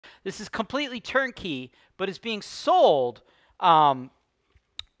This is completely turnkey, but it's being sold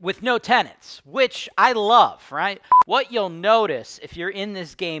with no tenants, which I love, right? What you'll notice if you're in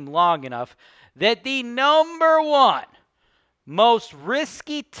this game long enough, that the number one most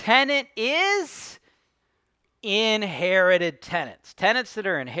risky tenant is inherited tenants. Tenants that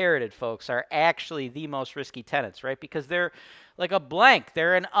are inherited, folks, are actually the most risky tenants, right? Because they're like a blank.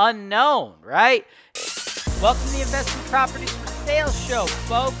 They're an unknown, right? Welcome to the Investment Properties for Sale show,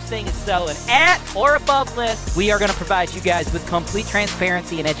 folks. Saying it's selling at or above list. We are going to provide you guys with complete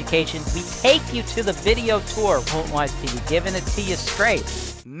transparency and education. We take you to the video tour. Holton Wise TV, giving it to you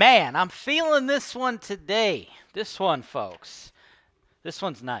straight. Man, I'm feeling this one today. This one, folks. This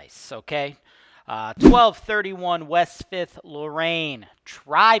one's nice, okay? 1231 West 5th, Lorain.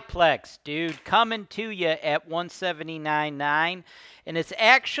 Triplex, dude. Coming to you at 179.9. And it's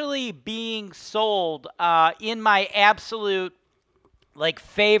actually being sold in my absolute,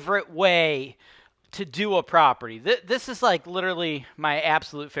 favorite way to do a property. This is, literally my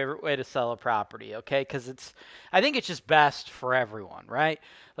absolute favorite way to sell a property, okay? Because I think it's just best for everyone, right?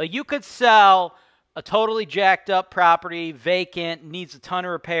 Like, you could sell a totally jacked up property, vacant, needs a ton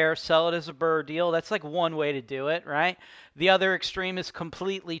of repair, sell it as a BRRRR deal. That's like one way to do it, right? The other extreme is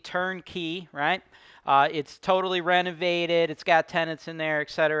completely turnkey, right? It's totally renovated. It's got tenants in there,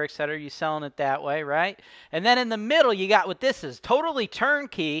 et cetera, et cetera. You're selling it that way, right? And then in the middle, you got what this is. Totally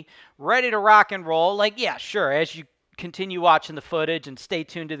turnkey, ready to rock and roll. Like, yeah, sure, as you continue watching the footage and stay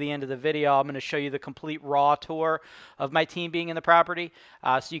tuned to the end of the video, I'm going to show you the complete raw tour of my team being in the property,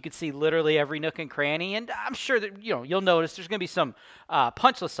 so you can see literally every nook and cranny. And I'm sure that you'll notice there's going to be some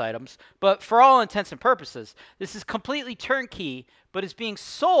punchless items, but for all intents and purposes, this is completely turnkey, but it's being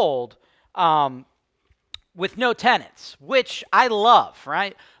sold with no tenants, which I love,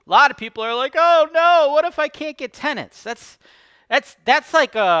 right? A lot of people are like, oh no, what if I can't get tenants? That's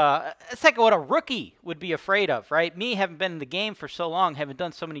like what a rookie would be afraid of, right? Me, having been in the game for so long, having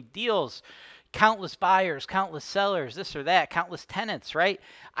done so many deals, countless buyers, countless sellers, this or that, countless tenants, right?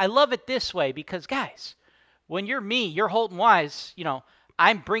 I love it this way because, guys, when you're me, you're Holton Wise,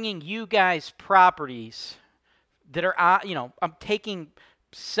 I'm bringing you guys properties that are, I'm taking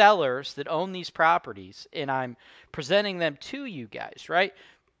sellers that own these properties and I'm presenting them to you guys, right?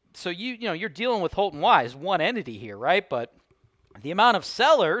 So you're dealing with Holton Wise, one entity here, right? But the amount of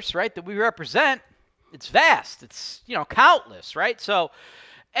sellers, right, that we represent, it's vast. It's, countless, right? So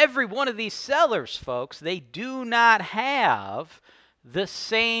every one of these sellers, folks, they do not have the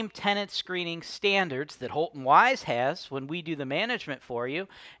same tenant screening standards that Holton Wise has when we do the management for you,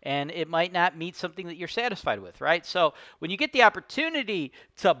 and it might not meet something that you're satisfied with, right? So when you get the opportunity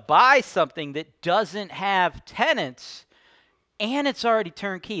to buy something that doesn't have tenants, and it's already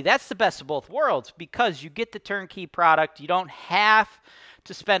turnkey, that's the best of both worlds because you get the turnkey product. You don't have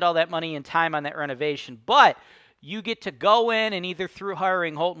to spend all that money and time on that renovation, but you get to go in and either through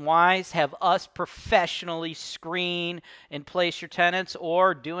hiring Holton Wise, have us professionally screen and place your tenants,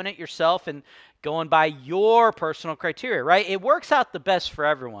 or doing it yourself and going by your personal criteria, right? It works out the best for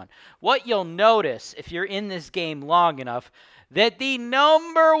everyone. What you'll notice if you're in this game long enough, that the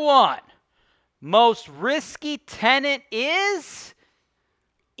number one most risky tenant is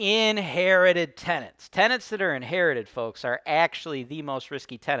inherited tenants. Tenants that are inherited, folks, are actually the most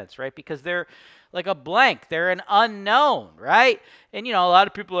risky tenants, right? Because they're like a blank. They're an unknown, right? And, a lot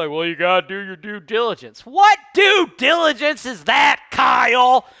of people are like, well, you got to do your due diligence. What due diligence is that,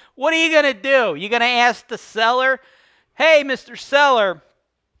 Kyle? What are you going to do? You going to ask the seller, hey, Mr. Seller,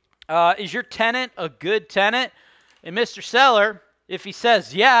 is your tenant a good tenant? And Mr. Seller, if he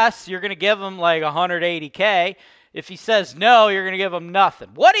says yes, you're going to give him like $180K. If he says no, you're going to give him nothing.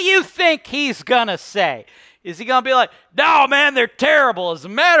 What do you think he's going to say? Is he going to be like, no, man, they're terrible. As a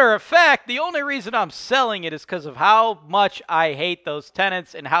matter of fact, the only reason I'm selling it is because of how much I hate those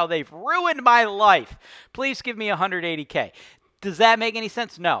tenants and how they've ruined my life. Please give me $180K. Does that make any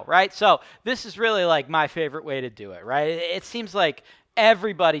sense? No, right? So this is really like my favorite way to do it, right? It seems like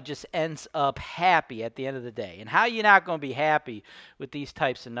everybody just ends up happy at the end of the day. And how you not going to be happy with these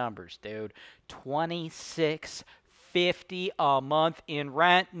types of numbers, dude? $26.50 a month in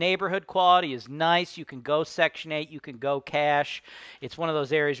rent. Neighborhood quality is nice. You can go Section 8. You can go cash. It's one of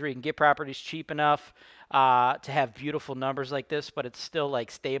those areas where you can get properties cheap enough to have beautiful numbers like this, but it's still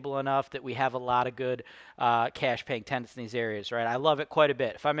stable enough that we have a lot of good cash paying tenants in these areas, right? I love it quite a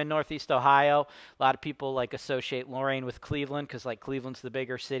bit. If I'm in Northeast Ohio, a lot of people associate Lorain with Cleveland because Cleveland's the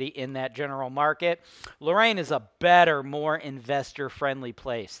bigger city in that general market. Lorain is a better, more investor friendly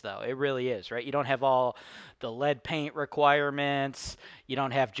place though. It really is, right? You don't have all the lead paint requirements. You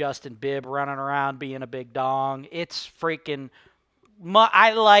don't have Justin Bibb running around being a big dong. It's freaking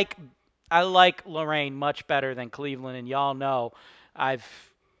I like Lorain much better than Cleveland, and y'all know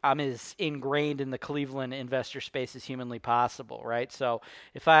I'm as ingrained in the Cleveland investor space as humanly possible, right? So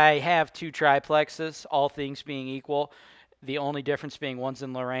if I have two triplexes, all things being equal, the only difference being one's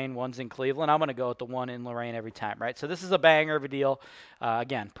in Lorain, one's in Cleveland, I'm going to go with the one in Lorain every time, right? So this is a banger of a deal.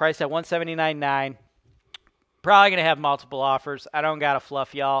 Again, priced at $179.9. Probably going to have multiple offers. I don't got to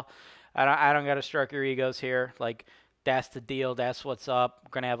fluff y'all. I don't got to stroke your egos here. Like, that's the deal. That's what's up.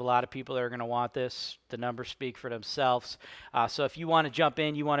 We're going to have a lot of people that are going to want this. The numbers speak for themselves. So if you want to jump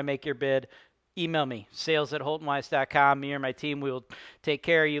in, you want to make your bid, email me, sales@holtonwise.com. Me or my team, we will take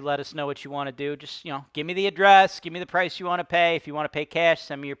care of you. Let us know what you want to do. Just, give me the address. Give me the price you want to pay. If you want to pay cash,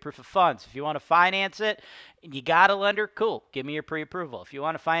 send me your proof of funds. If you want to finance it, and you got a lender, cool. Give me your pre-approval. If you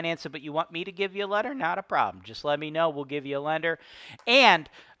want to finance it, but you want me to give you a letter, not a problem. Just let me know. We'll give you a lender. And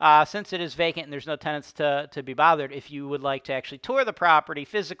since it is vacant and there's no tenants to be bothered, if you would like to actually tour the property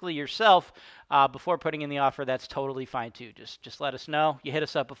physically yourself before putting in the offer, that's totally fine too. Just let us know. You hit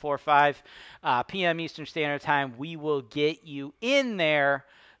us up before 5 p.m. Eastern Standard Time. We will get you in there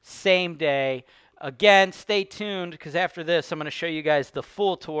same day. Again, stay tuned, because after this, I'm going to show you guys the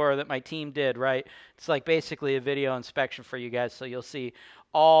full tour that my team did, right? It's like basically a video inspection for you guys, so you'll see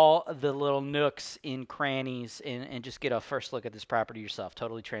all the little nooks and crannies and just get a first look at this property yourself.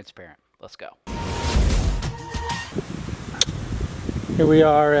 Totally transparent. Let's go. Here we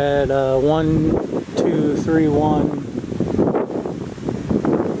are at 1231.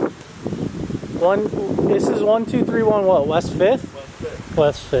 This is 1231 what? West 5th?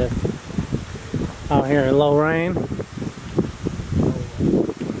 West 5th. Out here in Lorain.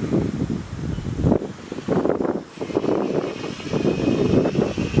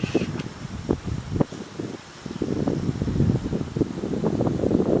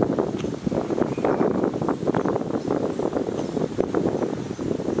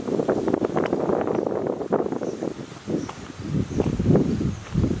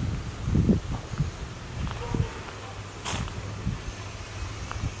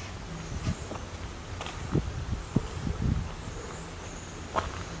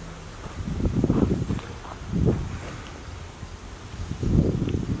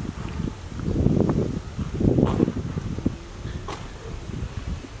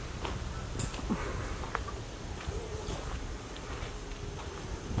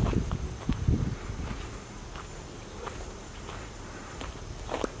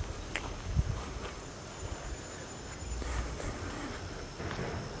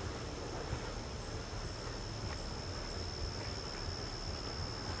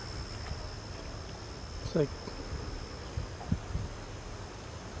 It's like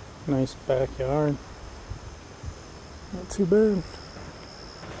nice backyard. Not too bad.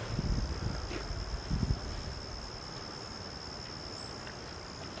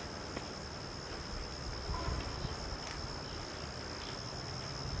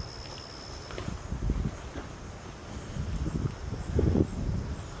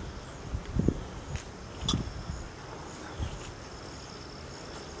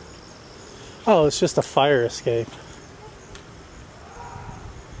 Oh, it's just a fire escape.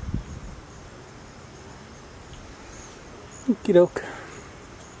 Okie doke.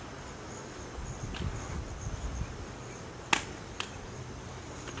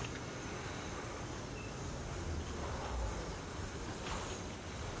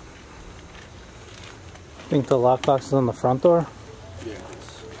 Think the lockbox is on the front door? Yeah,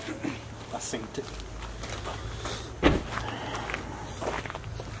 I synced it.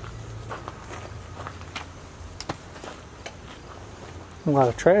 A lot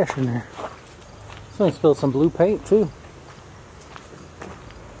of trash in there. Somebody spilled some blue paint too.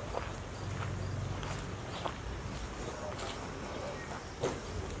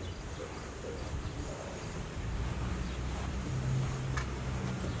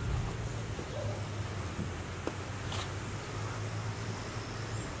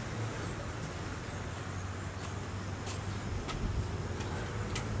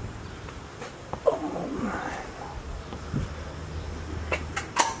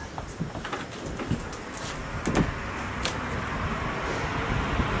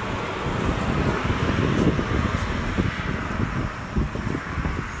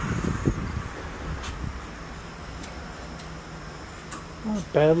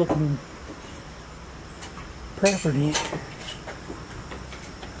 Not bad looking property.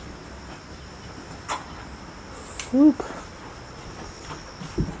 Whoop.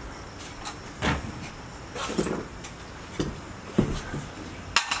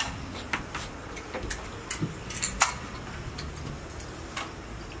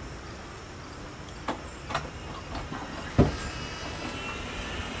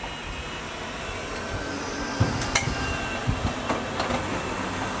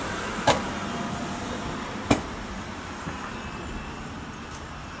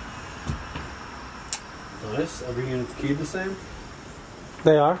 Every unit's keyed the same?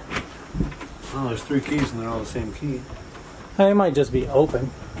 They are. Oh, there's 3 keys and they're all the same key. They might just be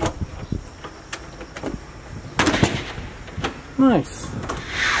open. Nice.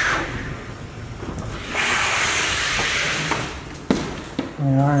 We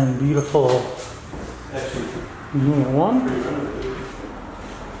are in beautiful Unit 1.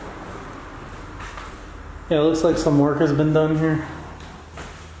 Yeah, it looks like some work has been done here.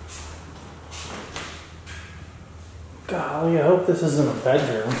 Golly, I hope this isn't a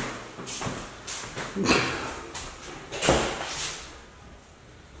bedroom.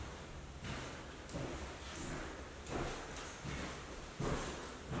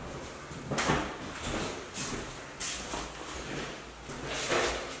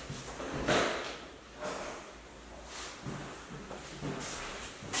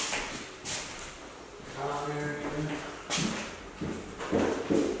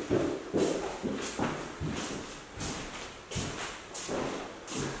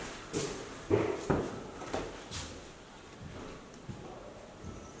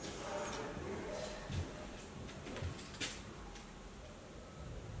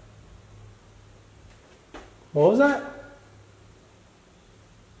 What was that?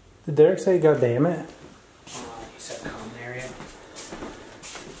 Did Derek say God damn it? He said common area.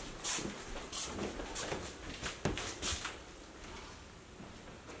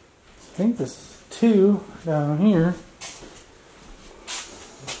 I think this is 2 down here.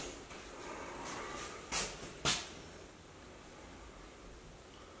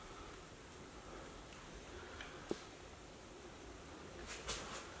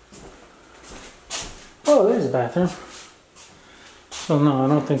 Oh, there's a bathroom. So no, I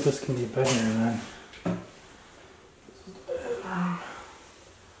don't think this can be better than that.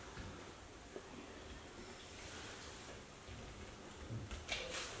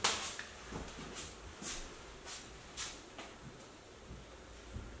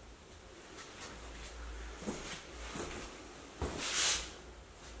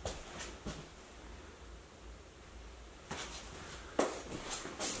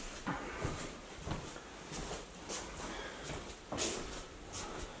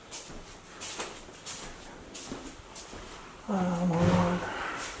 Oh my Lord.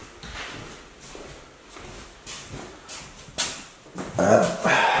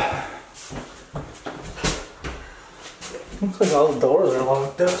 Looks like all the doors are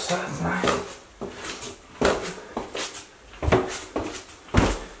locked up, so that's nice.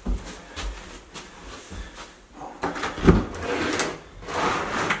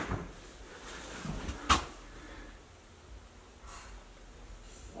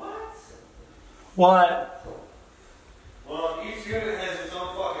 What? Well, each unit has its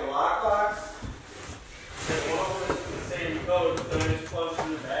own fucking lockbox. And one of them is the same code, so they just plug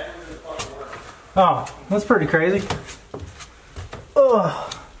in the bathroom and it fucking works. Oh, that's pretty crazy.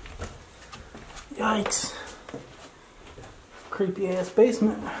 Ugh. Yikes. Creepy ass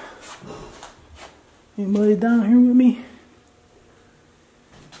basement. Anybody down here with me?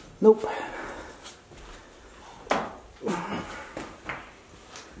 Nope.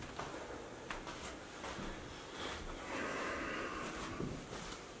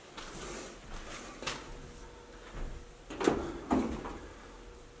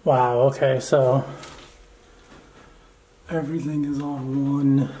 Wow, okay, so everything is on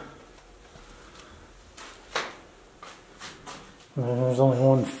one. And there's only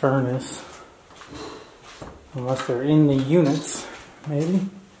one furnace. Unless they're in the units, maybe.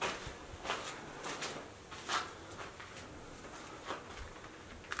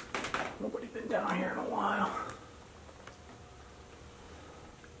 Nobody been down here in a while.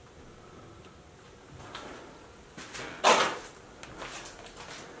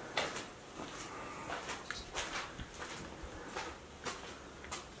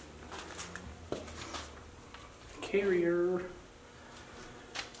 Carrier.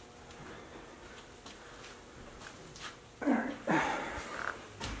 Alright.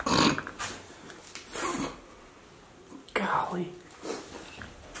 Golly.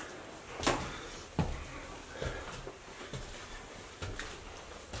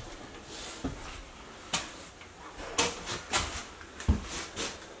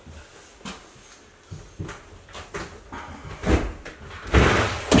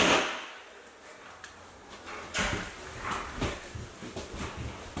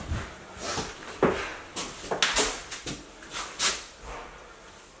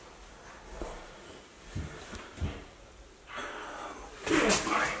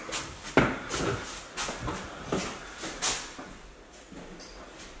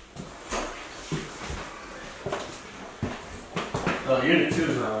 Oh, unit 2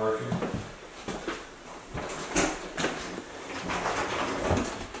 is not working.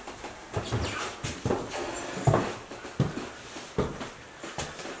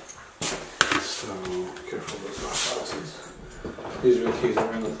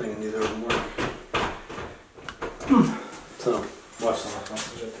 whole thing and neither of them work. So, watch the lock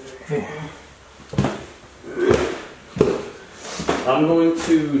boxes right there. I'm going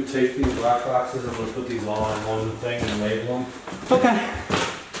to take these black boxes and I'm going to put these all on one thing and label them. Okay.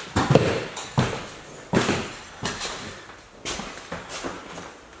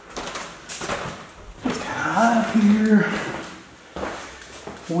 It's kind of hot up here.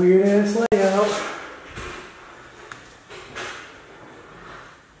 Weird ass layout.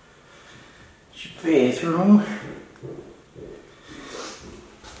 It's your bathroom.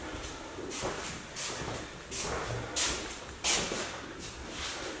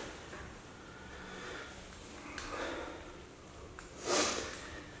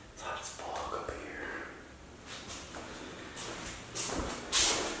 It's hot as fuck up here.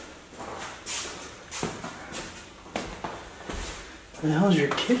 Where the hell's your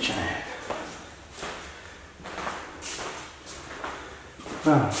kitchen at?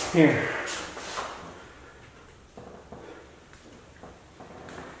 Oh, here.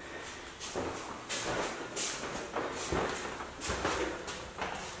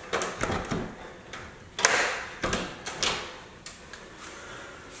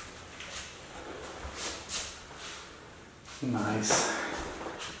 Nice.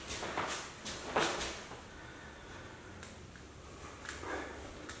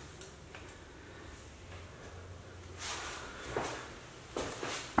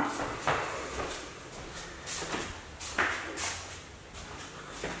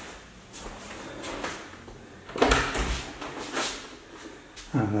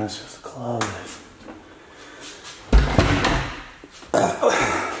 Oh, that's just a closet.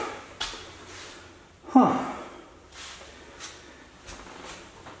 Huh.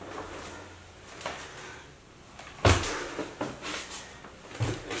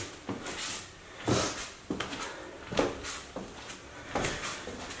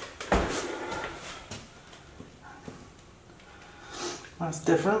 That's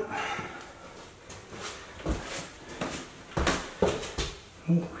different.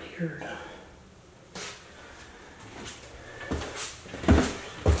 Weird.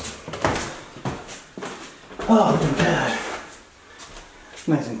 Oh, look at that.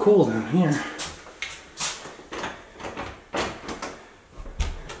 Nice and cool down here.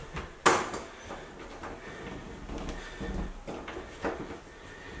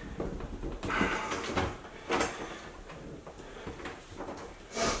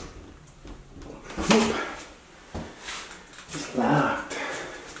 It's locked.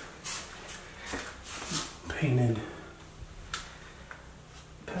 Painted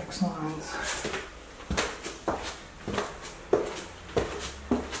PEX lines.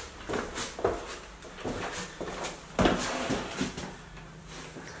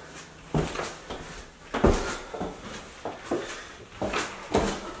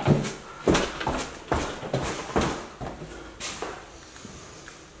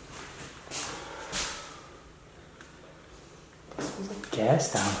 There's like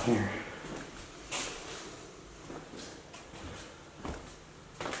gas down here.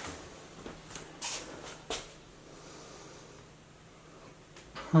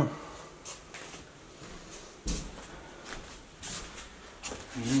 Huh.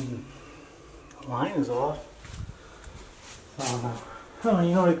 The line is off. I don't know. Oh,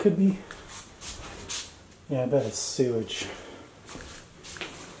 you know what it could be? Yeah, I bet it's sewage.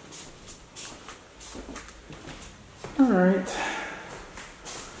 Alright.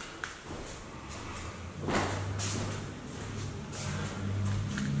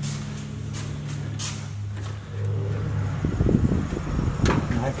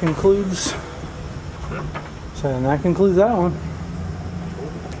 That concludes. So that concludes that one.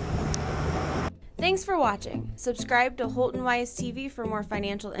 Thanks for watching. Subscribe to Holton Wise TV for more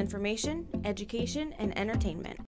financial information, education, and entertainment.